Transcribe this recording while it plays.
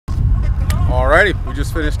Alrighty, we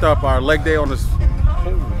just finished up our leg day on this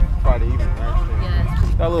Friday evening, right?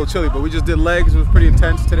 Yes. Got a little chilly, but we just did legs. It was pretty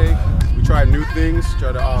intense today. We tried new things,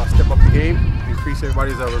 tried to step up the game, increase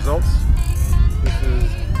everybody's results. This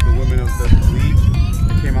is the women of the league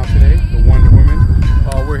that came out today, the Wonder Women.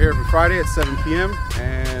 We're here every Friday at 7 p.m.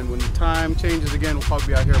 and when the time changes again, we'll probably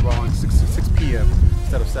be out here about 6 p.m.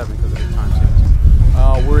 instead of 7 because of the time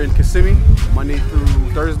change. We're in Kissimmee Monday through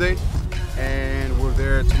Thursday, and we're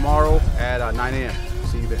there tomorrow at 9 a.m.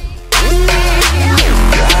 See you there.